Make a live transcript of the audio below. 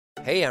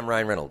Hey, I'm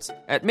Ryan Reynolds.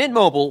 At Mint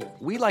Mobile,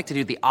 we like to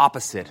do the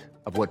opposite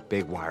of what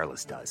Big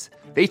Wireless does.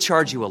 They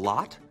charge you a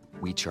lot,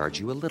 we charge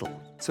you a little.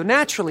 So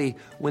naturally,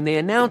 when they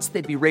announced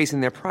they'd be raising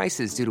their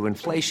prices due to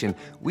inflation,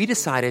 we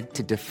decided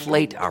to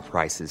deflate our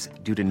prices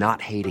due to not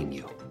hating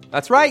you.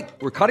 That's right.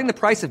 We're cutting the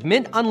price of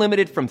Mint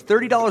Unlimited from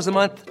 $30 a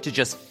month to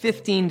just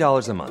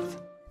 $15 a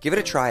month. Give it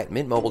a try at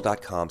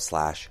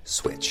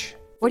mintmobile.com/switch.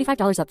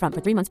 $45 up front for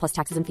 3 months plus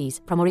taxes and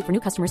fees. Promo rate for new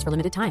customers for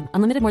limited time.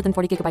 Unlimited more than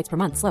 40 gigabytes per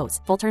month. Slows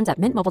full terms at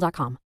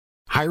mintmobile.com.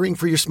 Hiring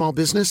for your small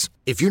business?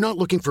 If you're not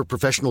looking for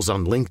professionals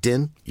on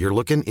LinkedIn, you're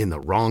looking in the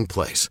wrong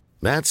place.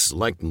 That's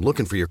like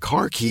looking for your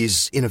car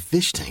keys in a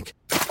fish tank.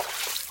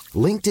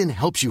 LinkedIn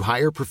helps you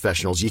hire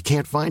professionals you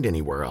can't find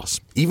anywhere else,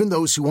 even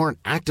those who aren't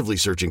actively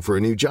searching for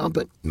a new job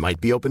but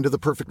might be open to the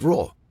perfect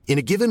role. In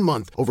a given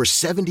month, over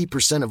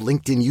 70% of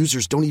LinkedIn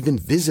users don't even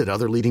visit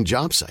other leading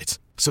job sites.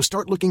 So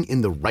start looking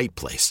in the right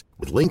place.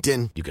 With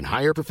LinkedIn, you can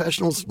hire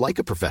professionals like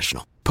a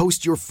professional.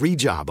 Post your free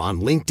job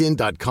on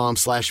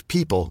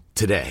linkedin.com/people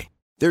today.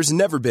 There's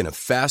never been a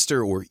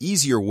faster or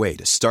easier way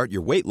to start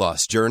your weight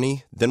loss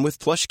journey than with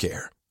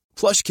PlushCare.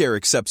 PlushCare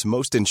accepts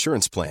most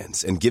insurance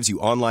plans and gives you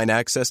online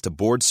access to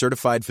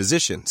board-certified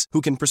physicians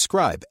who can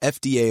prescribe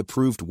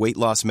FDA-approved weight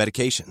loss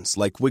medications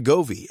like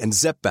Wegovy and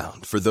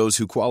Zepbound for those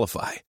who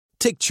qualify.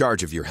 Take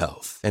charge of your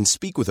health and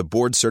speak with a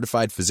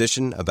board-certified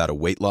physician about a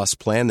weight loss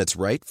plan that's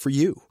right for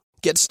you.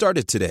 Get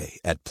started today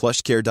at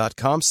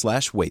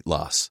plushcare.com/weight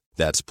loss.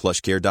 That's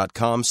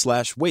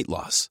plushcare.com/weight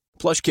loss.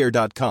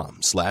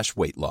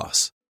 plushcare.com/weight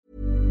loss.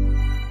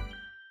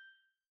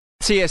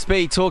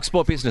 TSB Talk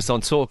Sport Business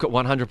on Talk at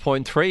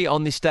 100.3.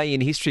 On this day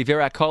in history,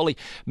 Virat Kohli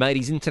made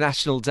his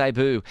international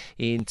debut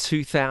in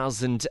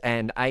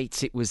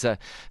 2008. It was a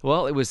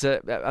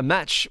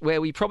match where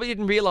we probably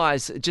didn't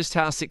realise just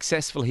how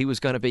successful he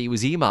was going to be. He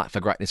was earmarked for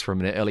greatness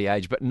from an early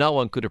age, but no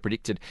one could have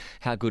predicted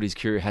how good his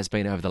career has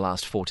been over the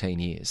last 14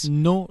 years.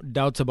 No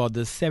doubts about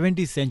this.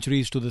 70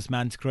 centuries to this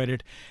man's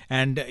credit,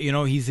 and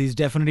he's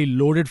definitely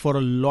loaded for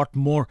a lot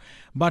more.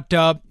 But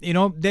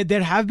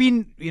there have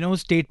been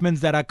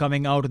statements that are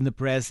coming out in the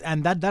press,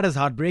 and that is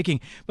heartbreaking.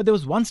 But there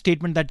was one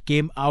statement that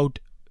came out,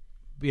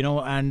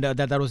 and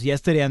that was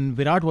yesterday, and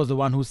Virat was the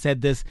one who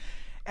said this.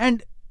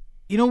 And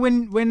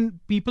when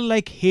people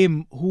like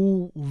him,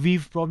 who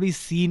we've probably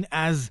seen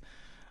as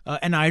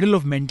an idol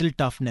of mental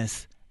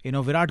toughness,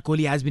 Virat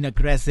Kohli has been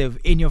aggressive,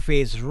 in your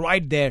face,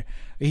 right there.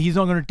 He's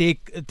not going to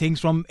take things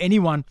from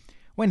anyone.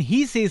 When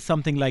he says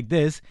something like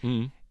this,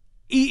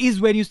 is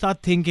when you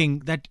start thinking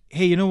that,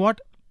 hey, you know what?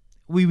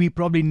 We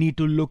probably need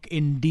to look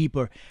in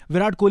deeper.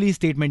 Virat Kohli's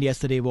statement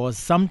yesterday was,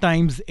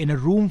 sometimes in a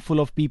room full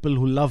of people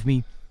who love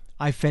me,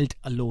 I felt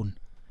alone.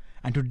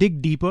 And to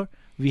dig deeper,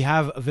 we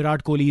have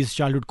Virat Kohli's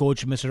childhood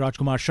coach, Mr. Raj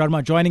Kumar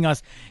Sharma, joining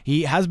us.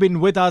 He has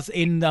been with us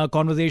in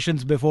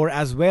conversations before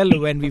as well,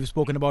 when we've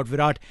spoken about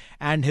Virat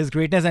and his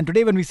greatness. And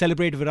today, when we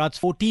celebrate Virat's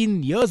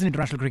 14 years in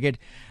international cricket,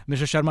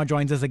 Mr. Sharma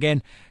joins us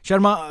again.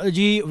 Sharma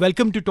ji,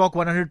 welcome to Talk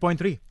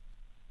 100.3.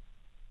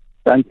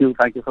 Thank you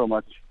so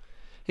much.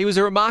 He was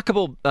a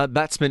remarkable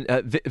batsman,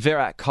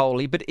 Virat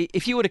Kohli, but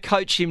if you were to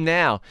coach him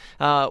now,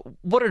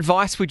 what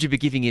advice would you be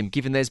giving him,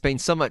 given there's been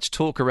so much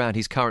talk around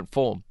his current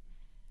form?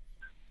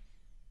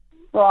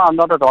 Well, I'm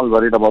not at all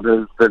worried about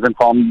his present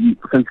form,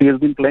 since he has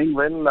been playing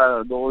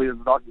well, though he's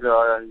not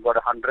got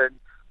 100,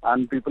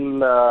 and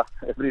people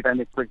every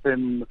time expect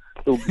him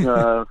to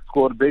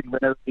score big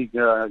whenever he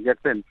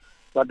gets in.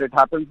 But it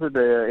happens with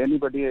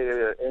anybody,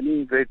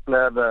 any great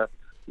player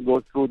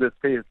goes through this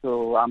phase,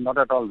 so I'm not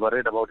at all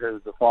worried about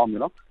his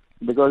form,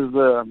 because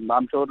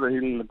I'm sure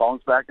he'll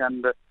bounce back,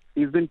 and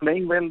he's been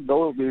playing well,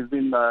 though he's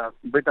been a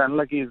bit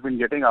unlucky, he's been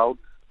getting out,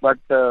 but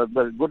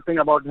the good thing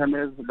about him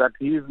is that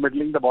he's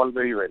middling the ball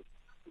very well.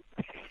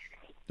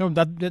 No,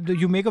 that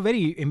you make a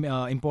very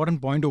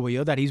important point over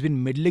here, that he's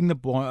been middling the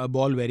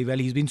ball very well.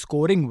 He's been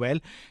scoring well.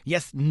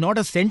 Yes, not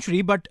a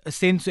century, but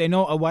since, a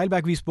while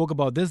back we spoke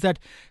about this, that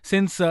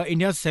since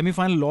India's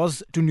semi-final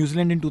loss to New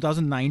Zealand in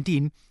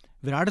 2019,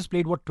 Virat has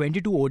played,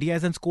 22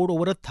 ODIs and scored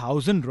over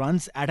 1,000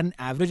 runs at an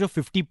average of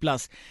 50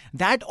 plus.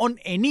 That on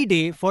any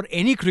day for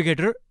any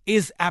cricketer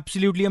is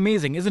absolutely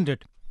amazing, isn't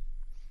it?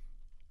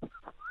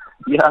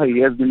 Yeah, he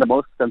has been the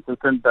most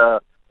consistent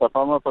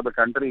performer for the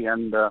country,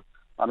 and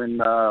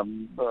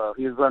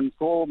he's won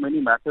so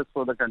many matches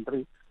for the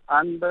country,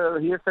 and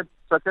he has set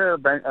such a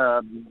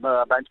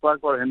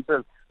benchmark for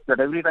himself that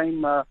every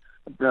time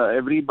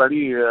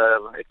everybody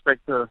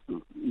expects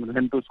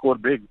him to score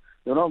big.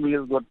 He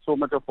has got so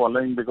much of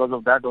following because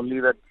of that only,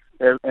 that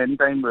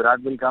anytime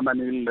Virat will come and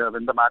he'll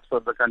win the match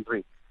for the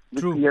country,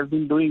 which True. He has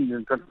been doing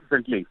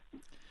consistently.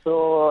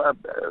 So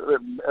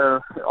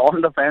all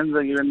the fans,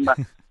 even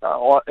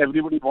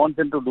everybody wants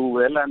him to do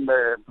well, and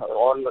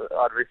all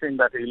are wishing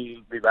that he'll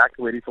be back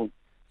very soon.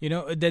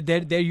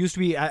 There used to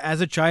be,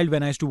 as a child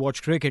when I used to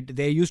watch cricket,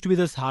 there used to be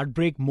this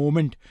heartbreak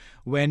moment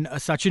when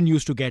Sachin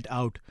used to get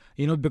out,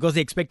 because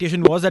the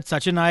expectation was that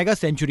Sachin aayega,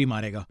 century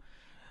marega.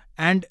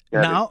 And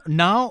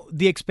now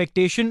the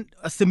expectation,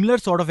 a similar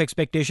sort of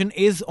expectation,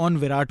 is on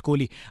Virat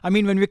Kohli. I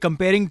mean, when we're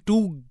comparing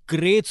two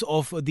greats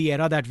of the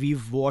era that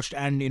we've watched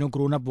and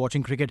grown up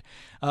watching cricket,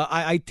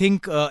 I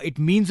think it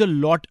means a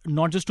lot,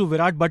 not just to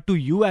Virat but to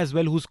you as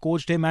well, who's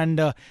coached him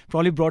and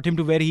probably brought him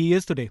to where he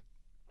is today.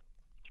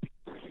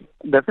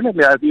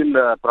 Definitely, I feel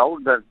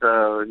proud that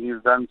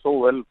he's done so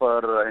well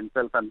for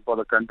himself and for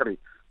the country.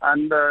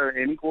 And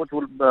any coach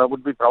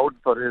would be proud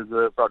for his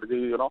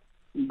prodigy,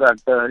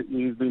 that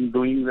he's been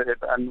doing it,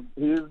 and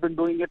he's been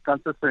doing it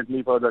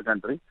consistently for the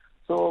country.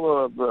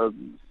 So,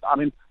 I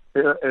mean,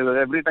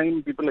 every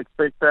time people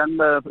expect, and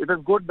it is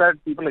good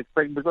that people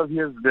expect because he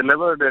has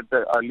delivered it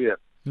earlier.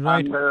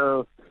 Right. And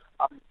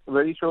I'm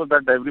very sure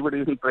that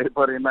everybody will pray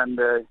for him, and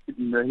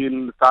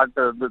he'll start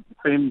the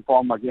same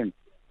form again.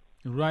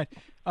 Right.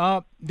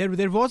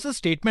 There was a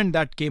statement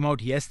that came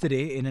out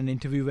yesterday in an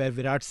interview where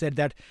Virat said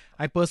that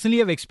I personally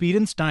have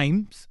experienced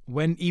times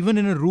when even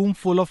in a room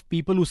full of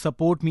people who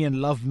support me and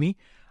love me,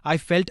 I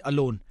felt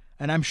alone.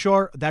 And I'm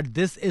sure that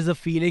this is a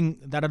feeling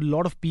that a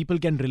lot of people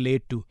can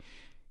relate to.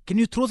 Can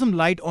you throw some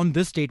light on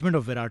this statement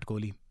of Virat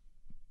Kohli?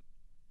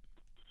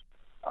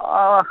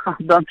 I'm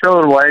not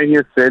sure why he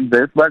said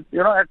this, but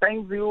at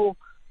times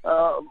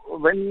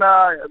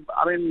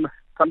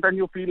sometimes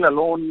you feel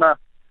alone.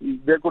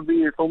 There could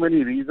be so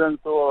many reasons.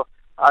 So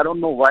I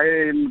don't know why,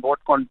 in what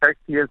context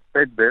he has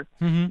said this.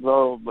 Mm-hmm.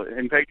 So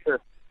in fact,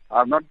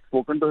 I've not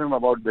spoken to him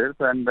about this,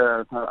 and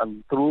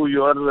through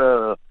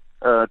your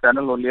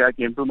channel only, I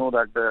came to know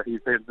that he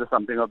said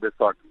something of this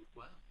sort.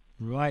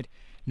 Right.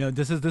 No,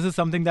 this is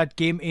something that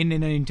came in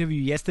an interview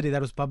yesterday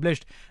that was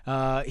published.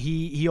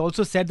 He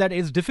also said that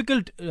it's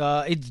difficult.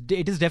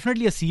 It is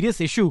definitely a serious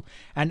issue,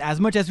 and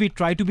as much as we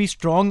try to be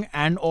strong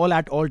and all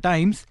at all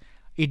times,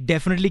 it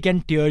definitely can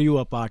tear you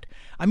apart.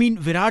 I mean,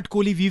 Virat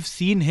Kohli, we've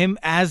seen him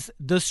as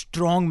the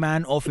strong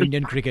man of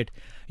Indian cricket.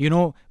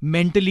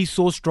 Mentally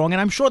so strong,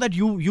 and I'm sure that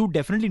you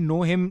definitely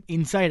know him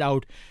inside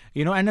out.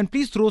 And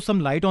please throw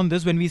some light on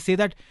this when we say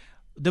that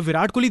the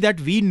Virat Kohli that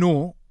we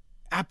know,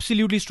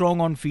 absolutely strong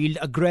on field,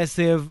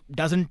 aggressive,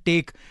 doesn't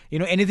take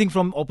anything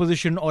from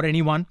opposition or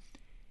anyone.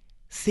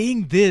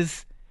 Saying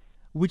this,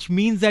 which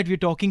means that we're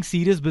talking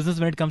serious business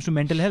when it comes to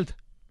mental health.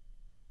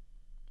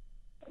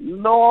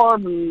 No,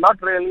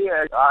 not really.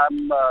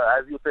 I'm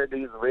as you said,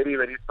 he's very,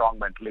 very strong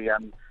mentally,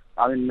 and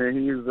I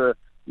mean he's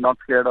not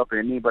scared of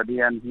anybody,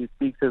 and he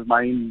speaks his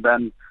mind,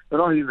 and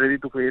he's ready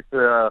to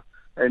face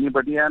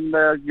anybody and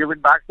give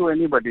it back to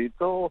anybody.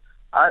 So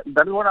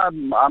that is what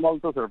I'm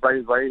also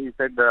surprised why he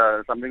said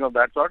something of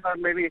that sort. Or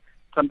maybe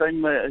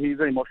sometimes he's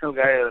an emotional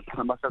guy.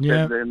 I must have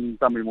said in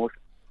some emotion.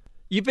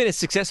 You've been a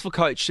successful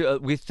coach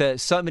with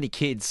so many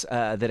kids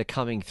that are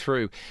coming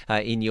through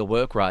in your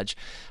work, Raj.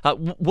 Are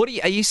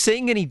you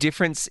seeing any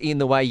difference in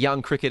the way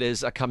young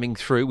cricketers are coming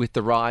through with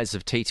the rise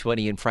of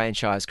T20 and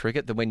franchise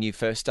cricket than when you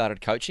first started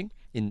coaching,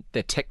 in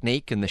the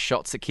technique and the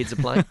shots that kids are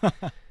playing?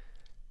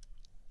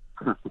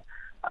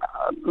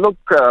 Look,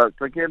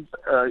 cricket,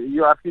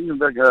 you're asking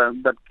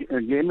that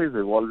game is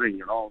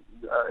evolving,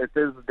 It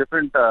is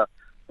different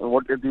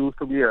what it used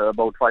to be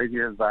about 5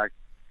 years back.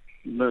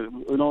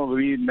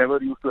 We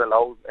never used to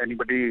allow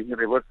anybody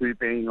reverse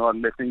sweeping or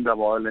lifting the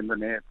ball in the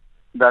net.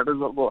 That is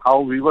how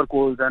we were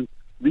coached, and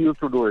we used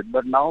to do it.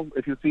 But now,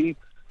 if you see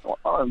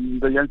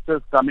the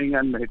youngsters coming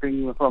and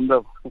hitting from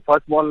the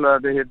first ball,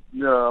 they hit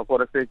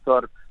for a 6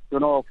 or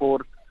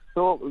 4.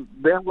 So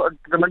they have got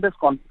tremendous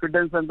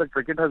confidence, and the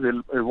cricket has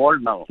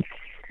evolved now,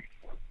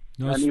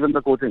 and even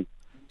the coaching.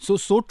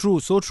 So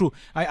true.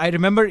 I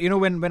remember,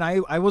 when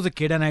I was a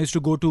kid and I used to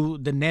go to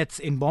the nets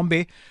in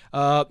Bombay,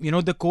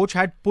 the coach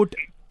had put,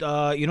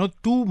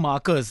 2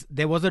 markers.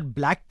 There was a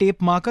black tape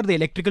marker, the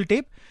electrical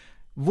tape.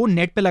 वो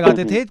net पे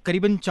लगाते थे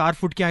करीबन 4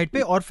 foot की height पे,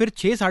 और फिर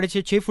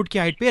 6-6.5 foot की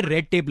हाइट पे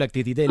रेड टेप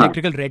लगती थी, the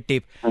electrical red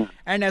tape.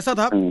 And ऐसा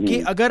था कि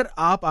अगर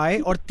आप आए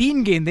और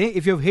 3 गेंदें,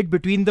 if you have hit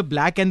between the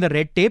black and the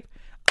red tape,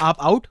 आप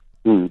आउट.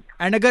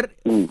 एंड अगर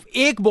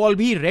एक बॉल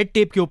भी रेड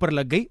टेप के ऊपर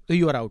लग गई तो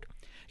यू आर आउट.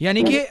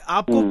 यानी कि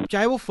आपको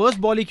चाहे वो फर्स्ट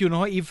बॉल ही क्यों ना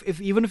हो,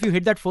 if even if you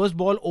hit that first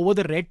ball over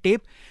the red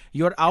tape,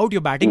 you are out,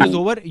 your batting is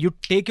over, you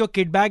take your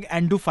kit bag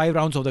and do 5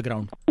 rounds off the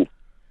ground.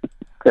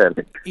 Correct.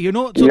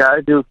 So, yeah,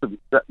 it used to be.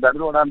 That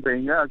is what I'm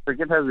saying.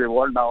 Cricket has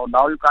evolved now.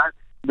 Now you can't,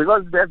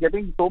 because they're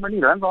getting so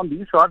many runs on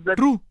these shots that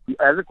true.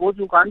 As a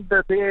coach you can't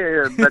say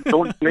that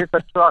don't play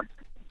such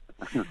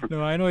shots.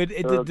 No, I know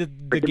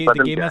the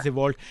game has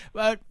evolved.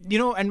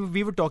 And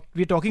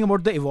we're talking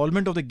about the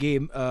evolvement of the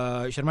game,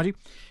 Sharma ji.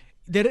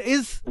 There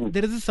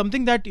is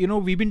something that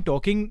we've been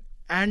talking,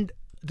 and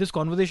this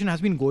conversation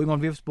has been going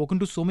on. We have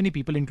spoken to so many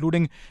people,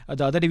 including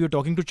the other day we were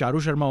talking to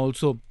Charu Sharma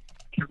also,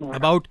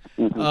 about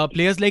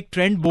players like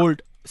Trent Bolt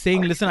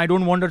saying, listen, I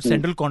don't want a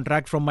central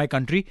contract from my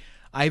country.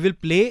 I will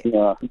play,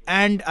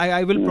 and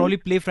I will probably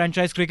play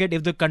franchise cricket.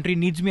 If the country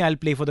needs me, I'll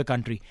play for the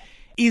country.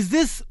 Is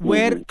this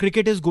where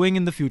cricket is going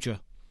in the future?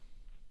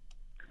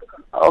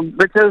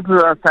 Which is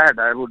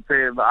sad, I would say.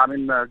 I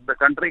mean, the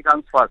country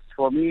comes first.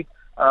 For me,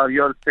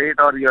 your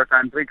state or your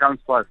country comes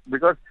first.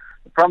 Because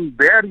from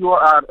there you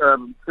are,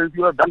 since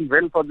you have done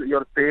well for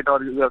your state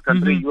or your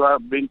country, you are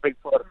being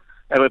picked for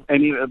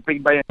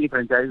picked by any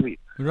franchisee.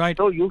 Right.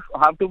 So you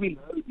have to be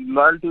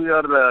loyal to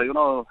your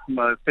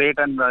state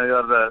and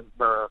your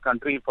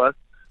country first.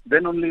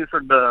 Then only you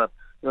should go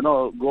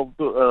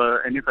to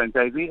any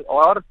franchisee.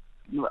 Or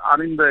I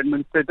mean the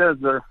administrators,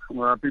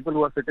 people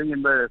who are sitting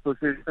in the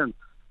association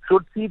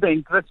should see the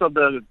interest of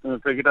the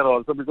cricketer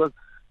also, because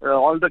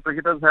all the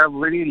cricketers have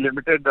very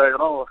limited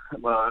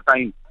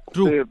time.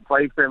 True. Say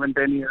 5, 7,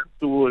 10 years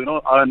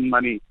to earn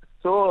money.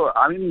 So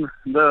I mean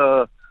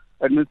the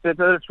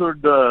administrators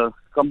should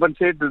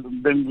compensate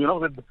them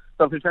with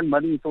sufficient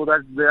money so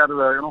that they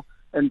are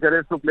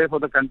encouraged to play for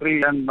the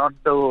country and not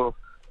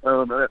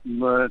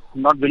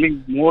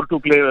willing more to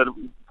play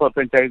for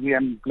franchisee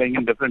and playing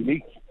in different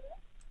leagues.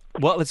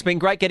 Well, it's been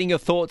great getting your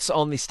thoughts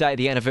on this day,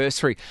 the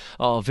anniversary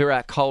of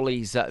Virat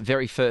Kohli's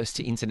very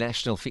first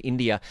international for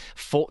India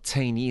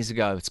 14 years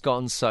ago. It's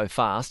gone so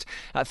fast.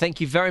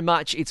 Thank you very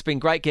much. It's been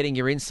great getting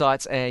your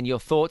insights and your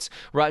thoughts.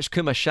 Raj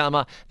Kumar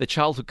Sharma, the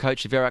childhood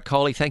coach of Virat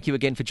Kohli, thank you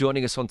again for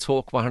joining us on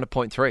Talk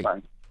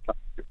 100.3.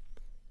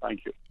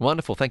 Thank you.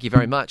 Wonderful. Thank you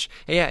very much.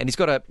 Yeah, and he's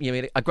got a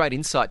great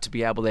insight to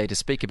be able there to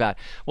speak about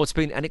what's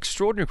been an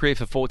extraordinary career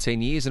for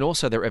 14 years, and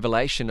also the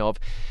revelation of,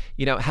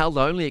 how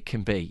lonely it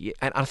can be.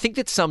 And I think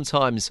that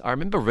sometimes, I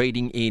remember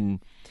reading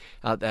in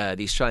the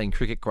Australian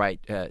cricket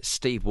great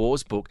Steve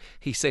Waugh's book,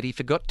 he said he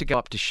forgot to go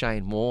up to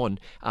Shane Warne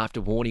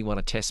after Warney won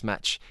a test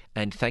match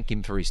and thank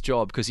him for his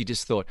job, because he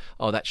just thought,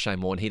 oh, that's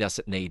Shane Warne, he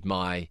doesn't need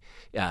my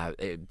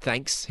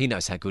thanks, he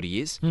knows how good he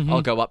is.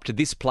 I'll go up to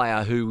this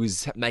player who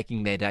was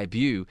making their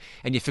debut,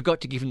 and you forgot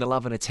to give him the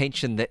love and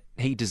attention that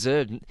he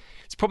deserved.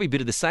 It's probably a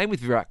bit of the same with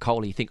Virat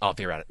Kohli. You think, oh,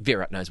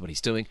 Virat knows what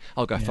he's doing,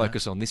 I'll go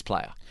focus on this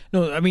player.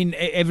 No, I mean,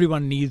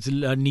 everyone needs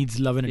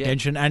love and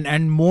attention,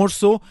 and more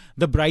so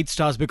the bright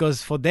stars,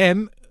 because for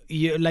them,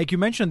 like you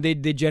mentioned, they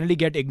generally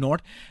get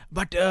ignored.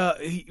 But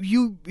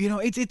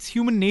it's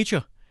human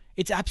nature.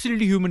 It's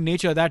absolutely human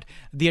nature that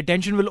the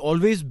attention will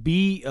always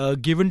be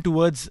given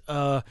towards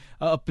a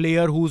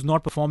player who's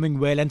not performing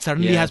well and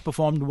suddenly has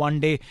performed one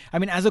day. I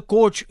mean, as a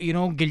coach,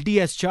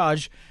 guilty as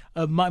charged.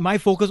 My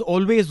focus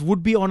always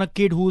would be on a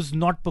kid who's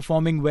not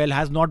performing well,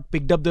 has not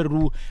picked up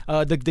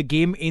the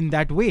game in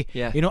that way.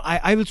 Yeah.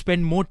 I will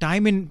spend more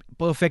time in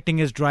perfecting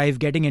his drive,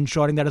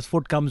 ensuring that his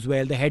foot comes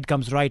well, the head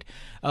comes right,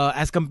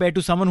 as compared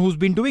to someone who's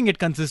been doing it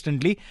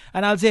consistently.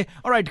 And I'll say,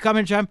 all right, come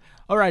in, champ.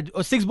 All right,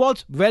 6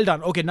 balls, well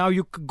done. Okay, now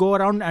you go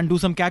around and do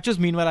some catches.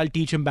 Meanwhile, I'll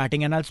teach him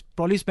batting, and I'll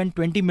probably spend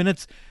 20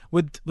 minutes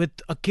with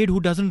a kid who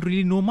doesn't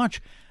really know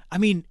much. I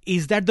mean,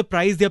 is that the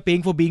price they're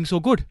paying for being so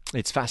good?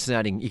 It's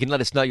fascinating. You can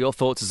let us know your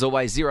thoughts as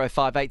always,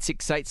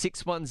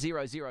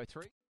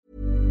 0586861003.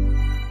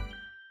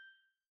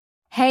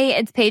 Hey,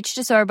 it's Paige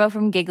DeSorbo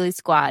from Giggly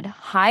Squad.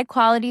 High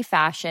quality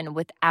fashion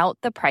without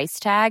the price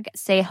tag.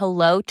 Say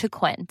hello to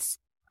Quince.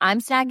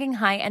 I'm snagging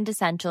high-end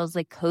essentials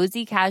like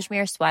cozy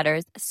cashmere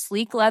sweaters,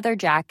 sleek leather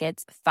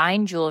jackets,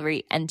 fine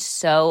jewelry, and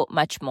so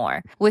much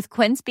more. With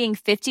Quince being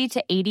 50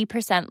 to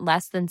 80%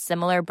 less than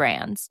similar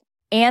brands.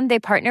 And they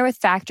partner with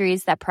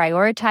factories that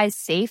prioritize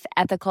safe,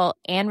 ethical,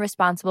 and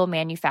responsible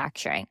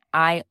manufacturing.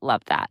 I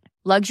love that.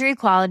 Luxury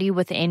quality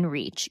within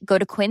reach. Go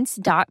to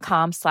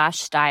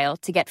quince.com/style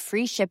to get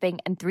free shipping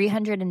and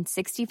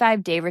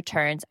 365-day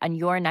returns on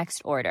your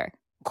next order.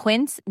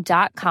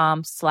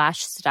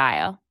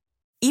 Quince.com/style.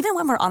 Even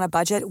when we're on a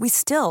budget, we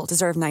still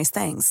deserve nice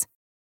things.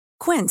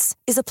 Quince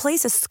is a place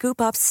to scoop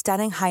up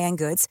stunning high-end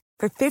goods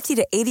for 50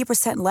 to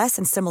 80% less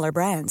than similar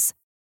brands.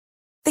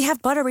 They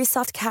have buttery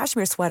soft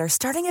cashmere sweaters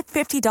starting at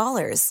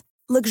 $50,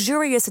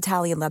 luxurious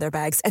Italian leather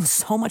bags, and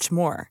so much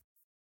more.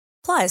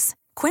 Plus,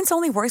 Quince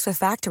only works with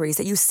factories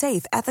that use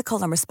safe,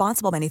 ethical, and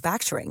responsible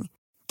manufacturing.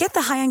 Get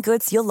the high-end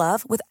goods you'll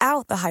love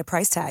without the high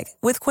price tag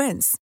with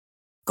Quince.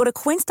 Go to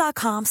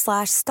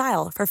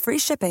quince.com/style for free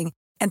shipping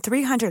and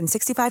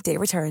 365-day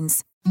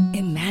returns.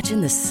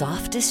 Imagine the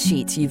softest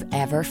sheets you've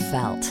ever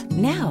felt.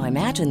 Now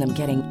imagine them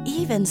getting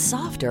even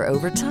softer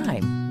over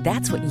time.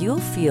 That's what you'll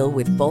feel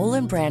with Boll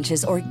 &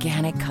 Branch's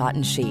organic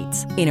cotton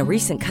sheets. In a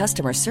recent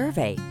customer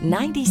survey,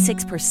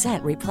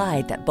 96%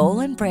 replied that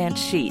Boll & Branch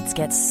sheets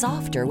get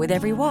softer with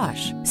every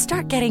wash.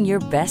 Start getting your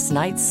best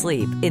night's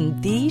sleep in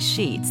these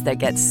sheets that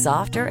get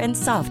softer and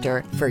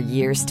softer for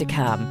years to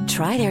come.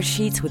 Try their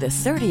sheets with a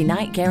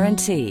 30-night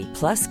guarantee.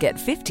 Plus, get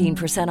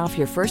 15% off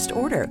your first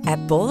order at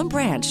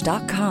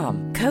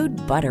bollandbranch.com. Code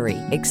BUTTERY.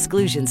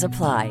 Exclusions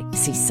apply.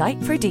 See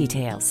site for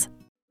details.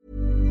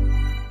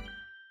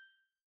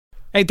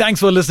 Hey, thanks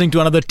for listening to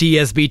another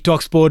TSB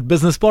TalkSport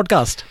Business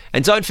Podcast.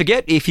 And don't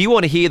forget, if you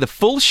want to hear the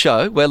full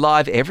show, we're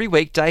live every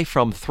weekday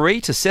from 3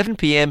 to 7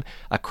 p.m.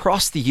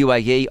 across the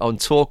UAE on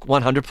Talk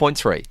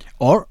 100.3.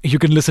 Or you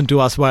can listen to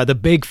us via the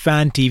Big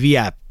Fan TV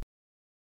app.